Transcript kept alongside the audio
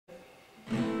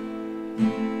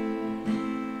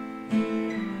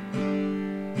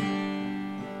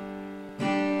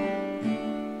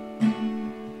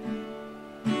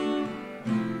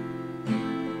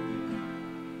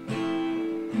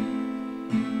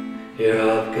Here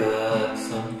I've got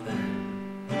something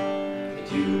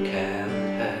that you can't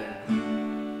have.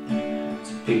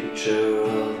 It's a picture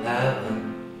of heaven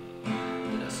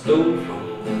that I stole from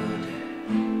the dead.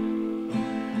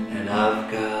 And I've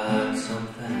got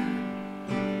something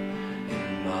in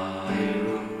my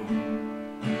room,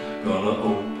 gonna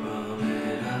open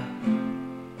it up,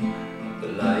 let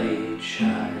the light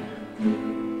shine through.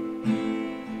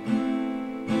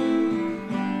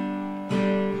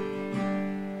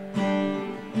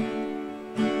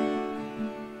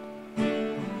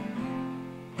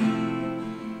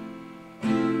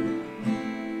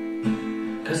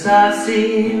 'Cause I've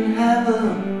seen heaven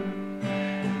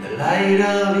in the light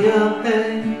of your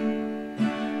pain.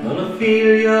 Gonna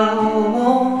feel your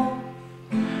warmth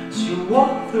as you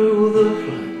walk through the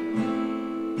flame.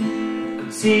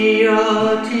 Could see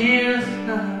your tears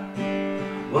now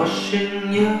washing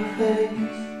your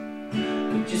face.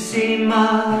 Could you see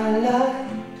my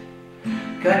light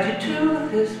got you to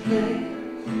this place?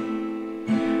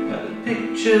 Got a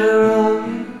picture of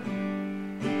you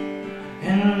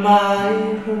in my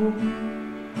room,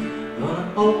 gonna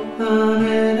open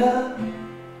it up,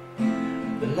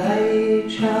 the light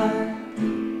shine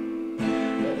through.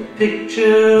 Got a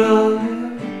picture of you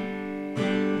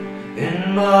in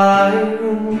my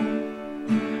room,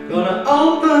 gonna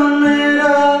open it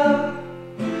up,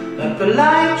 let the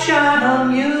light shine on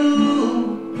you.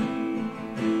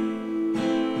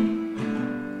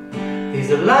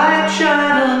 There's a light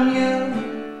shine on you.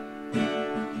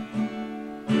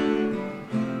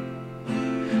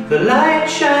 The light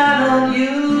shine on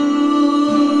you.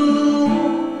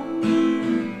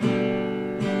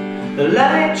 The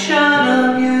light shine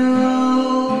on you.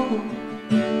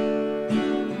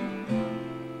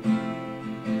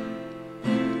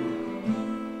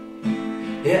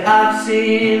 Yeah, I've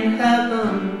seen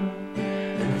heaven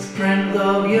in the strength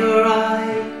of your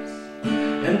eyes,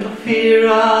 and the fear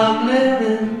of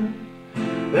living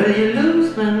where you lose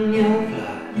when you fly.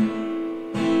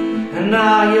 And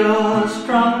now you're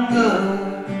stronger,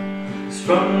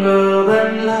 stronger than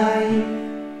life.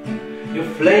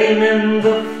 You're flaming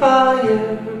the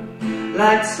fire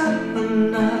like summer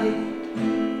night.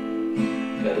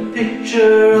 Got a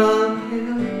picture of you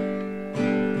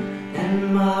in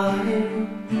my room,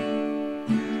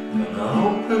 gonna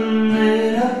open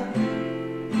it up,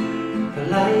 the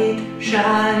light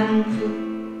shine through.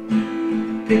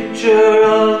 Picture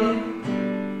of you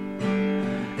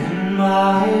in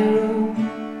my room,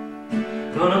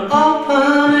 gonna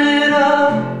open it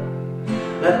up,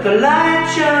 let the light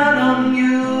shine on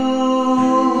you.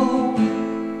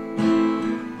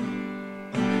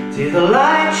 See the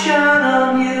light shine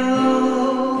on you.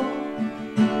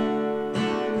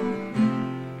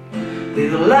 See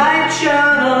the light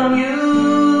shine on you.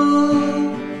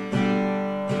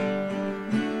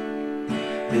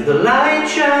 See the light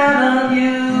shine on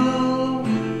you.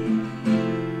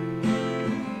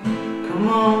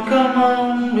 Come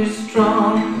on, be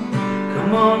strong.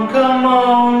 Come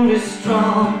on, be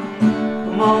strong.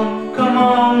 Come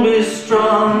on, be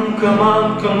strong. Come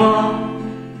on.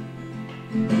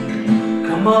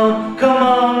 Come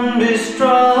on, be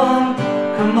strong.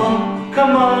 Come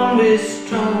on, be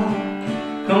strong.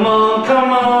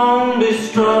 Come on, be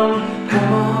strong.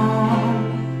 Come on.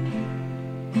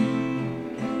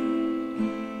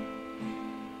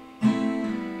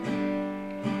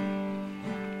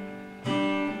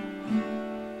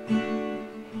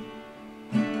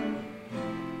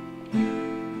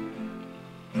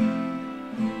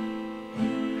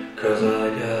 'Cause I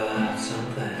got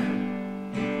something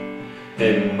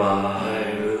in my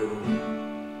room,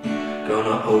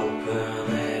 gonna open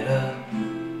it up,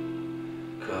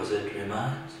 'cause it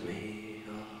reminds me